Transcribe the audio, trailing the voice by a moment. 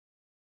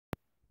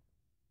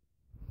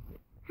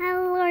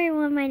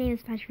everyone, my name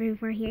is Patrick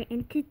here,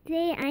 and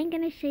today I'm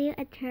going to show you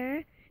a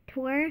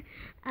tour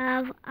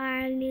of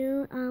our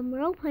new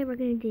roleplay we're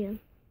going to do.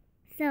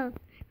 So,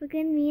 we're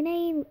going to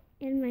me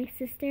and my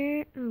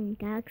sister,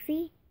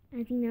 Galaxy.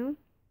 As you know,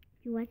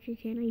 if you watch the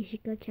channel, you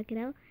should go check it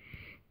out.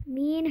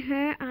 Me and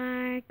her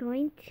are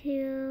going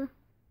to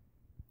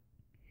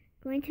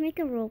make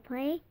a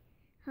roleplay,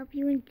 hope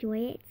you enjoy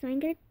it. So I'm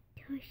going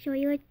to show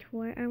you a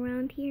tour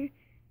around here,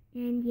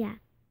 and yeah.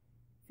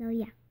 So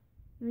yeah,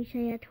 let me show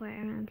you a tour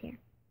around here.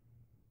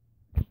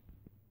 Okay.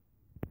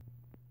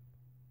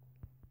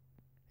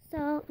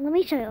 So let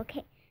me show you.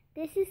 Okay,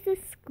 this is the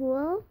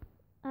school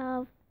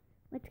of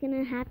what's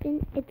gonna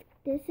happen.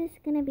 This is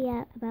gonna be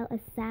about a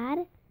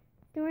sad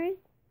story.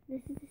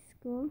 This is the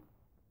school.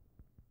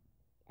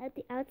 At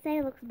the outside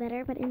it looks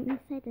better, but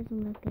inside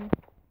doesn't look good.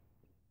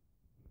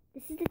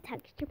 This is the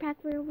texture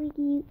pack we'll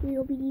be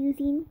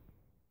using.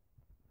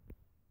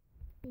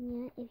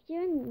 And yeah, if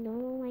you're in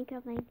normal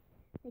Minecraft,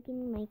 like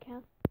in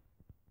Minecraft,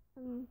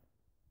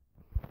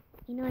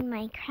 you know, in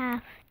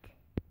Minecraft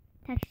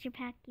texture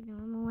pack, you know,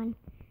 normal one,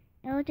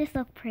 it'll just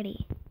look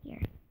pretty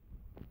here.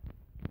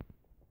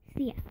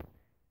 So yeah,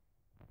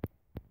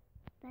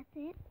 that's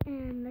it.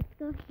 And let's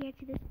go here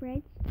to this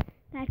bridge.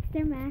 That's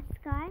their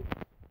mascot.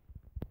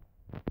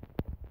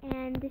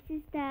 And this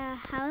is the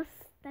house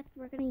that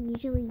we're gonna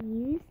usually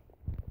use.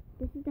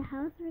 This is the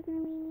house we're gonna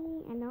be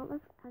needing. I know it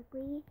looks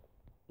ugly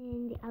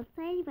in the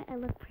outside, but it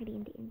looks pretty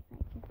in the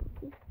inside.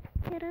 Just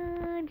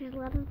ta-da! There's a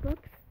lot of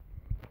books,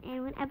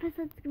 and one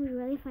episode's gonna be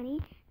really funny.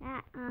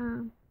 That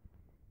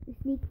the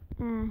sneak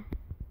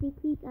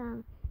peek.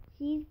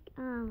 She's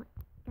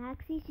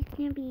Galaxy. She's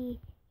gonna be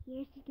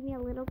here. She's gonna be a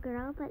little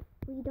girl, but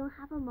we don't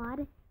have a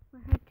mod for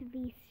her to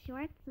be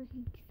short, so she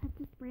just has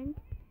to sprint,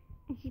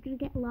 and she's gonna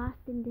get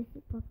lost in this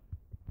book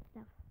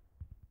stuff.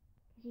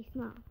 She's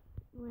small.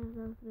 One of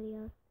those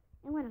videos,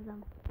 and one of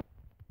them.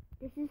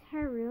 This is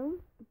her room,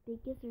 the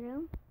biggest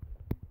room.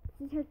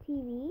 This is her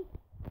TV.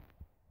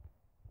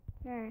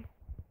 Her,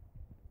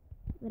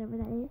 whatever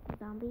that is, a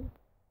zombie,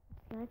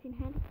 skeleton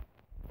head.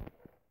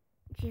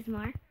 She has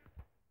more.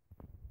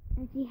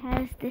 And she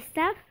has this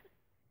stuff,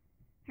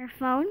 her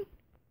phone,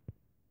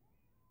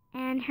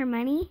 and her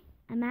money,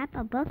 a map,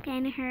 a book,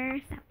 and her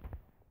stuff.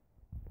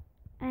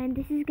 And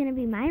this is gonna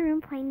be my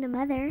room playing the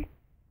mother.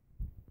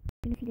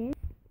 You're gonna see this.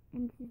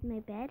 And this is my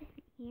bed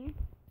right here.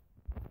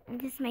 And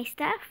this is my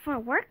stuff for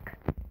work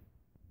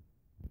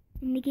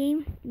in the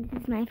game. And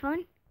this is my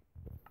phone.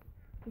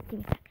 Just give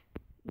me a sec.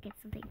 Get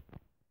something.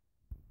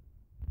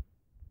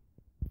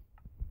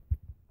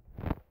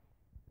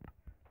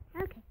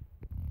 Okay.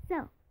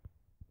 So,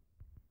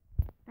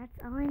 that's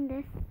all in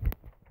this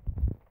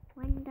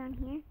one down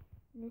here.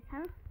 In this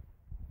house.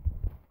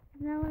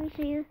 Now let me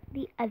show you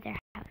the other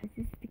house.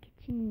 This is the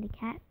kitchen and the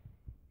cat.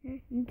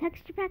 In the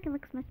texture pack, it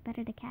looks much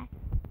better, the cat.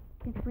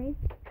 The fridge.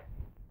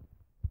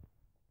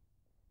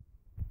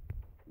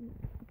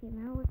 Okay,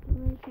 now let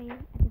me show you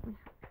a different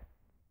house.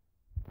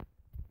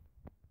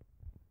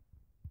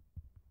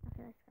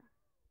 Okay, let's go.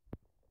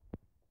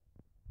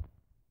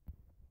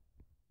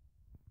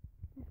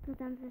 Let's go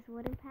down to this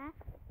wooden path,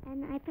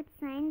 and I put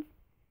signs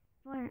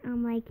for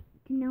like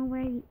to know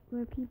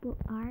where people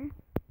are.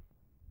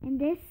 And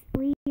this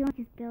we don't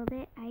just build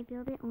it. I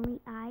build it only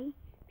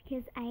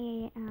because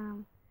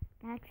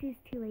Galaxy is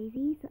too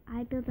lazy, so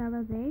I build all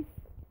of this.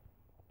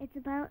 It's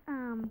about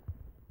a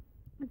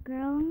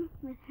girl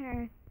with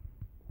her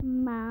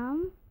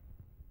mom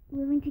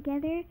living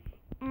together,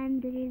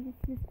 and there's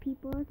this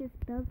people just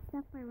build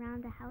stuff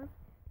around the house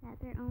that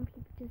their own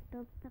people just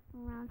build stuff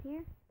around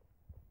here.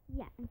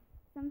 Yeah, and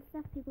some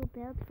stuff people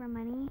build for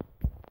money,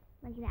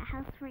 like that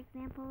house for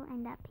example,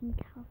 and that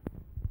pink house.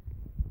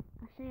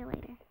 I'll show you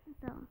later.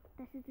 So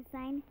this is the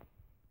sign.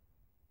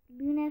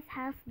 Luna's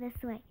house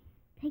this way.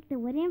 Take the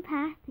wooden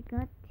path to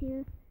get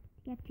to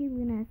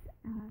Luna's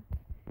house.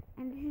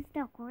 And this is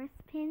the horse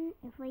pin.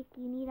 If like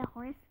you need a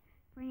horse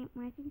for an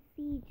emergency,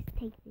 you just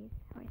take these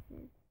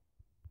horses.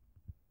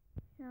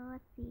 So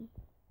let's see.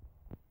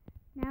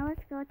 Now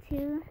let's go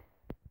to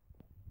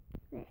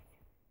this.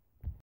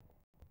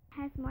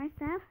 Has more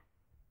stuff.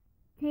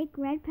 Take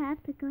red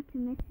path to go to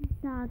Mrs.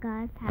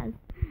 Saga's house.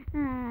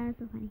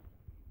 So funny.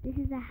 This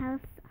is a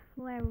house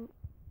for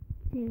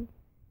to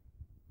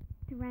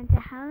rent a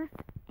house.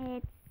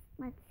 It's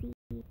I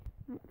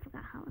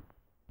forgot how much.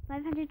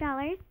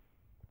 $500.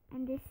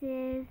 And this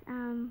is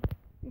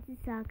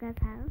Saga's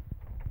house.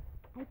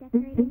 I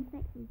decorate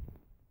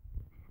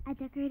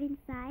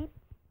inside.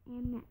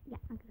 And yeah,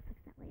 I'm gonna fix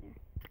that later.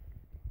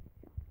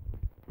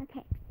 So,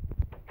 okay.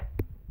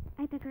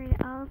 I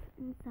decorated all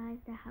inside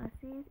the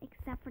houses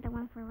except for the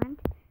one for rent.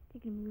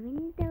 They're gonna move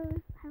in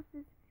those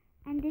houses.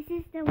 And this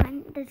is the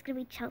one that's gonna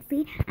be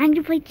Chelsea. I'm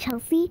gonna play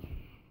Chelsea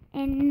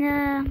in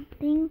the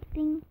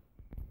thing.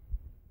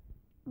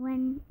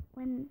 When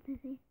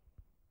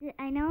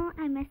I know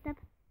I messed up.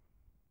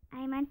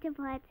 I meant to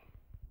put,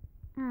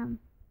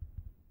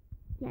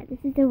 yeah, this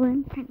is the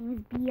one. Her name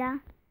is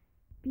Bia.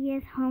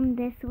 Bia's home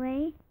this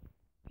way.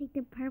 Take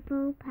the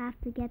purple path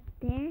to get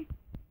there.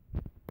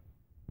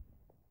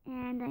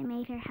 And I I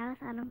made her house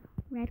out of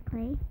red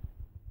clay.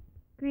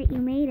 Great, you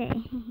made it.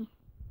 And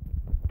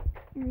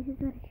this is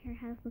what her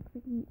house looks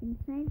like on the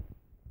inside.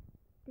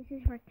 This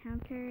is her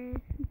counters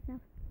and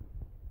stuff.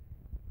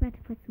 Forgot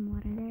to put some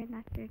water there.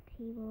 That's their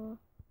table.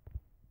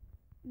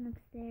 And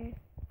upstairs,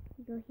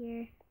 you go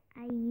here.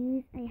 I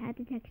had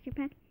the texture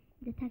pack.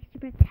 The texture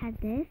pack had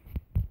this.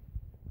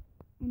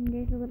 And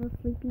there's a little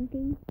sleeping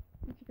thing.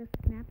 And she goes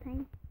nap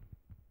time.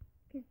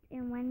 Because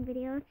in one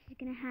video, she's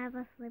going to have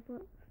a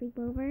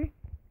sleepover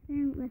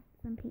with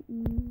some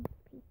painting,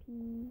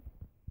 some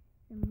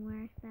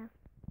more stuff,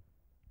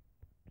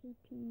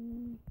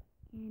 painting,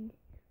 and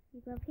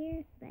you go up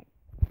here, bed,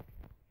 the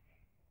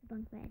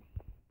bunk bed,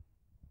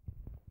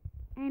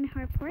 and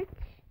her porch.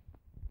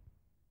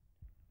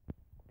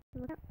 So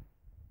look up.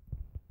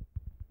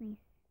 Nice,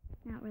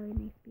 not really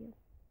nice view.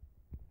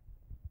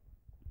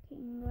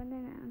 Okay, I'm going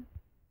down.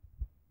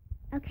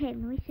 Okay, let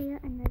me show you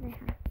another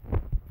house.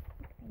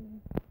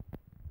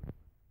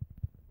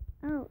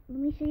 Oh, let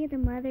me show you the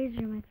mother's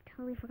room. I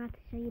totally forgot to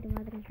show you the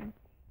mother's room.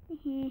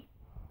 Okay,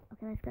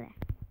 let's go there.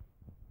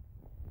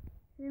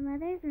 So the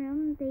mother's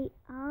room,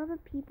 all the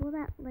people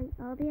that, like,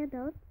 all the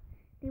adults,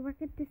 they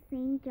work at the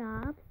same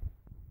job.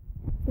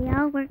 They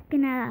all work,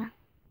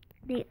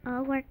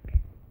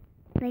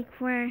 like,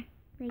 for,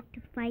 like,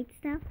 to fight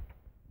stuff.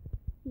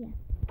 Yeah.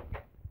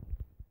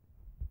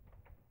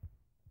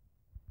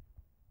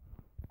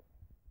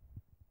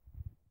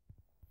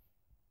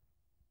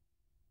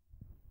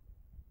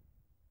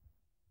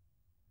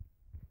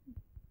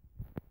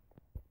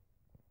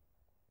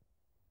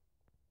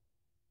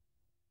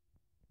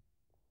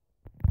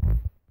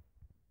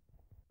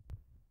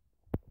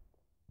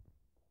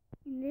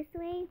 And this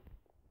way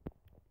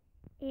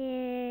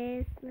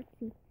is, let's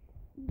see,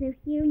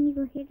 here when you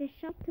go here, there's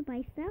shop to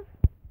buy stuff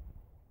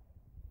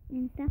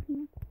and stuff, you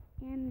know.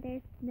 And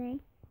there's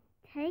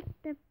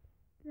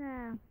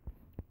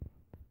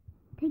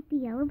take the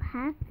yellow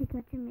path to go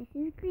to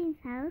Mrs. Green's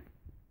house.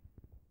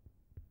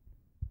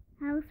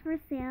 House for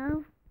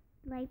sale,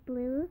 light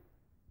blue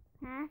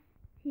path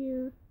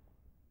to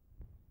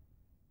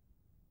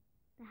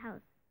the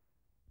house.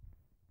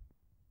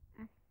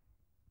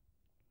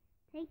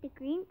 Take the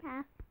green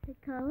path to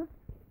go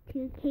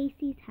to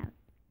Casey's house.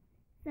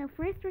 So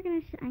first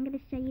I'm gonna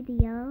show you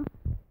the yellow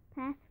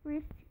path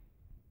first.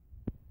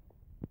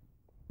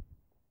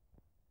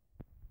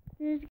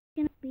 There's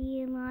gonna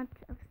be lots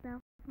of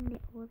stuff from the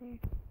older.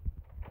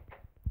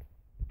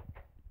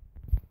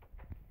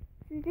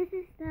 So this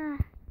is the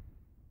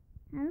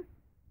house.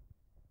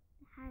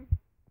 It has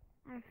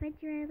a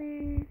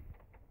refrigerator.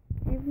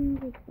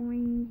 Everything's like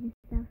orange and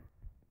stuff.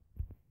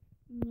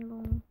 And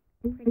yellow.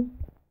 Pretty.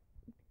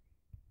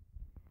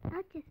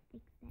 I'll just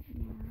fix that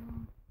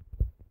now.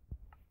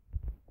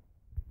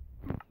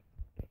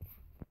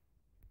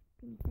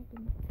 Give me a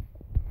second.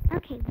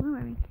 Okay, where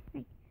were we?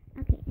 Right.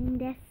 Okay, and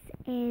this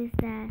is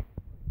the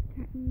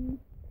curtain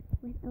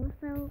with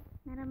also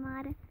not a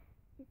mod.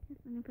 This is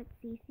when I put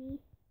CC.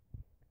 It's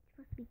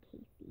supposed to be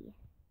Casey.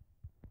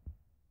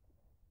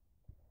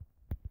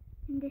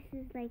 And this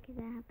is like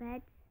the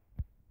beds.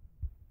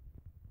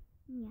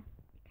 Yeah,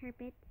 the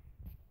carpets.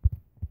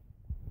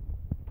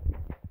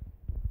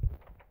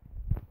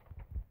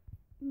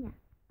 Yeah.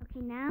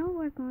 Okay, now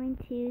we're going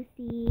to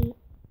see.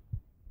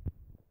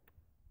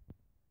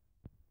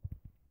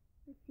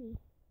 Let's see.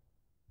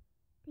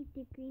 Take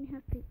the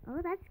greenhouse.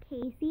 Oh, that's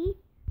Casey.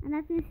 And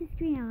that's Mrs.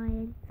 Green. Oh,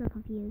 I'm so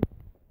confused.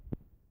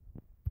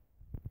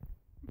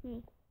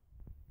 Okay.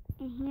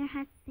 And here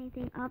has the same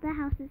thing. All the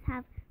houses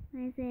have,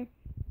 what is it?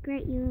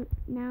 Great,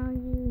 now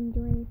you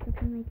enjoy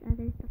something like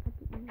other stuff at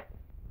the end.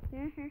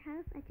 There's her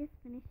house. I just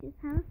finished this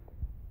house.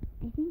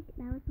 I think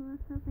that was the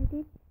last house I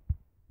did.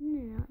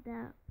 No,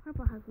 the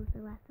purple house was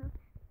the last house.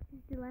 This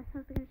is the last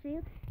house I'm going to show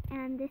you.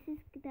 And this is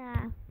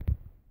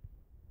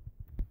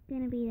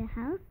going to be the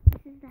house.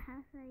 This is the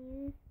house I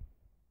used.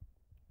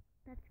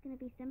 That's going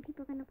to be some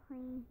people going to play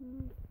in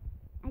here.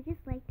 I just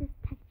like this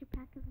texture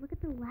pack. Look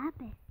at the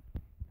lapis.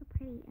 So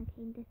pretty.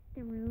 Okay, this is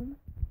the room.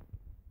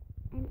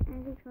 And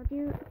as I told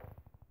you,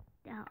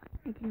 oh,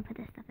 I didn't put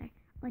this stuff there.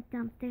 Oh,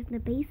 dumps. There's the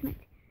basement.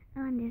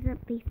 Oh, and there's a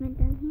basement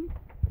down here.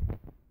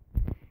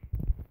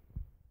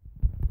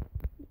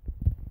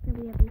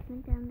 There'll be a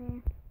basement down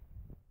there.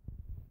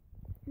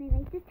 And I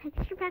like this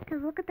texture pack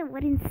because look at the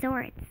wooden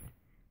swords.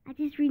 I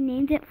just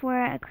renamed it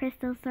for a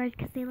crystal sword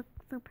because they look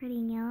so pretty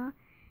and yellow.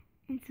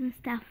 And some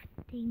stuff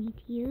they need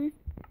to use.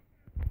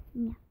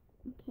 Yeah,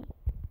 okay.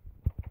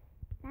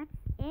 That's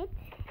it.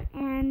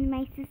 And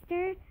my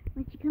sister,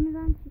 when she comes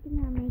on, she's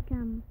gonna make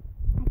a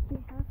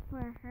tree house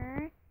for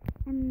her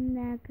and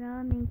the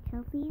girl named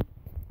Chelsea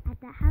at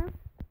that house.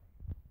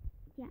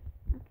 Yeah,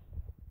 okay.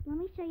 Let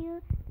me show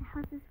you the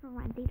houses for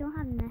one. They don't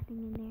have nothing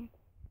in there.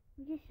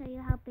 Let me just show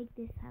you how big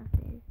this house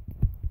is.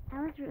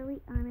 I was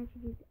really honored to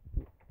do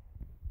this.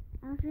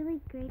 I was really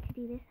great to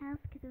do this house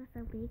because it was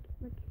so big.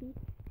 Look, see, it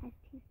has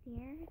 2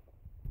 stairs.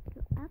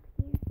 Go up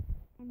here,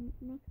 and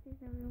next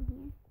there's a room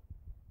here,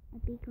 a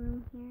big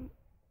room here,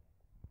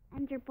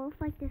 and they're both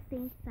like the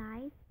same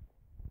size.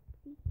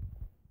 See,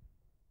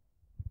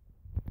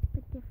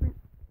 but different.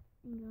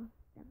 single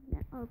stuff.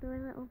 That all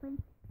doors are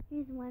open.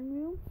 Here's one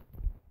room.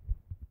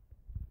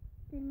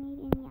 They made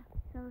in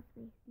so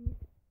space. And there's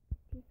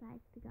 2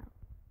 sides to go.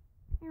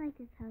 I like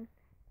this house.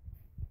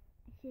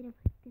 I should have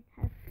put this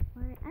house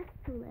for us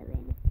to live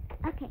in.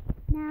 Okay,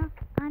 now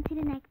on to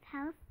the next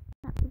house.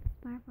 Oh, it's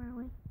far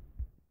away.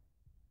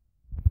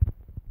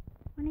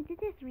 When I did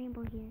this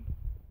rainbow here,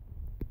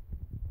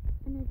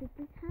 and I did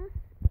this house,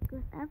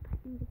 goes up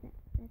and goes up.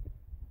 That's it.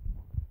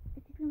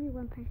 It's just gonna be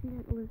one person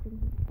that lives in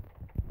here.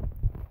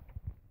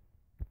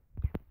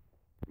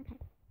 Okay.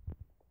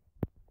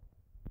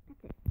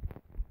 That's it.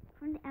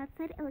 From the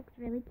outside, it looks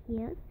really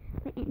cute,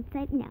 but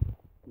inside, no,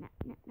 not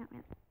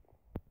really.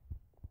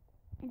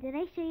 And did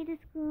I show you the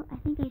school? I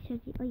think I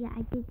showed you. Oh yeah,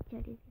 I did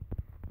show you.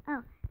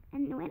 Oh,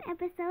 and in one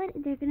episode,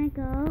 they're gonna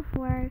go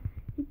for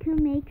who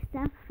can make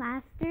stuff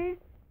faster.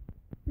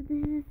 So this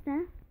is the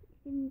stuff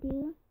you can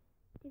do.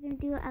 They're gonna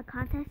do a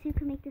contest who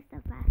can make this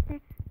stuff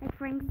faster. Like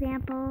for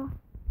example,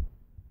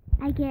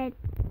 I get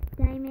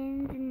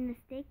diamonds and a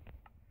stick,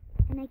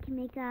 and I can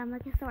make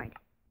like a sword.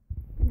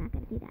 I'm not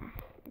gonna do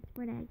that. It's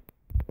for the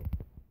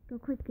go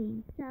quick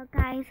game. So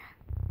guys,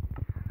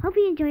 hope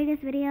you enjoyed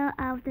this video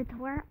of the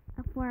tour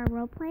for our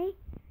roleplay.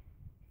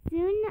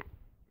 Soon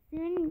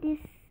this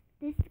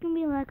is gonna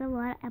be like a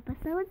lot of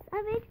episodes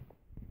of it,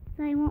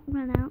 so I won't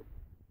run out.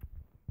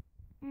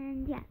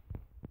 And yeah,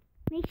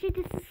 make sure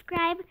to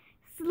subscribe,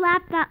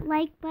 slap that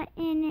like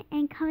button,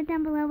 and comment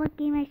down below what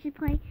game I should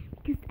play,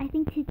 because I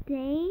think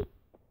today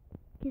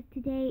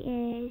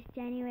is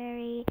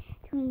January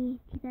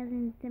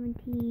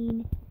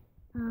 2017,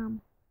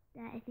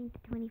 I think the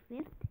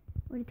 25th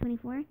or the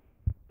 24th.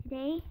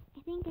 Today,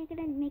 I think I'm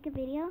gonna make a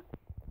video,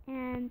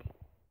 and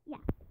yeah,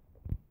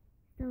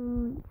 so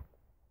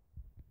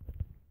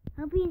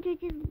hope you enjoyed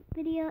this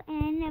video,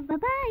 and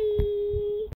bye-bye!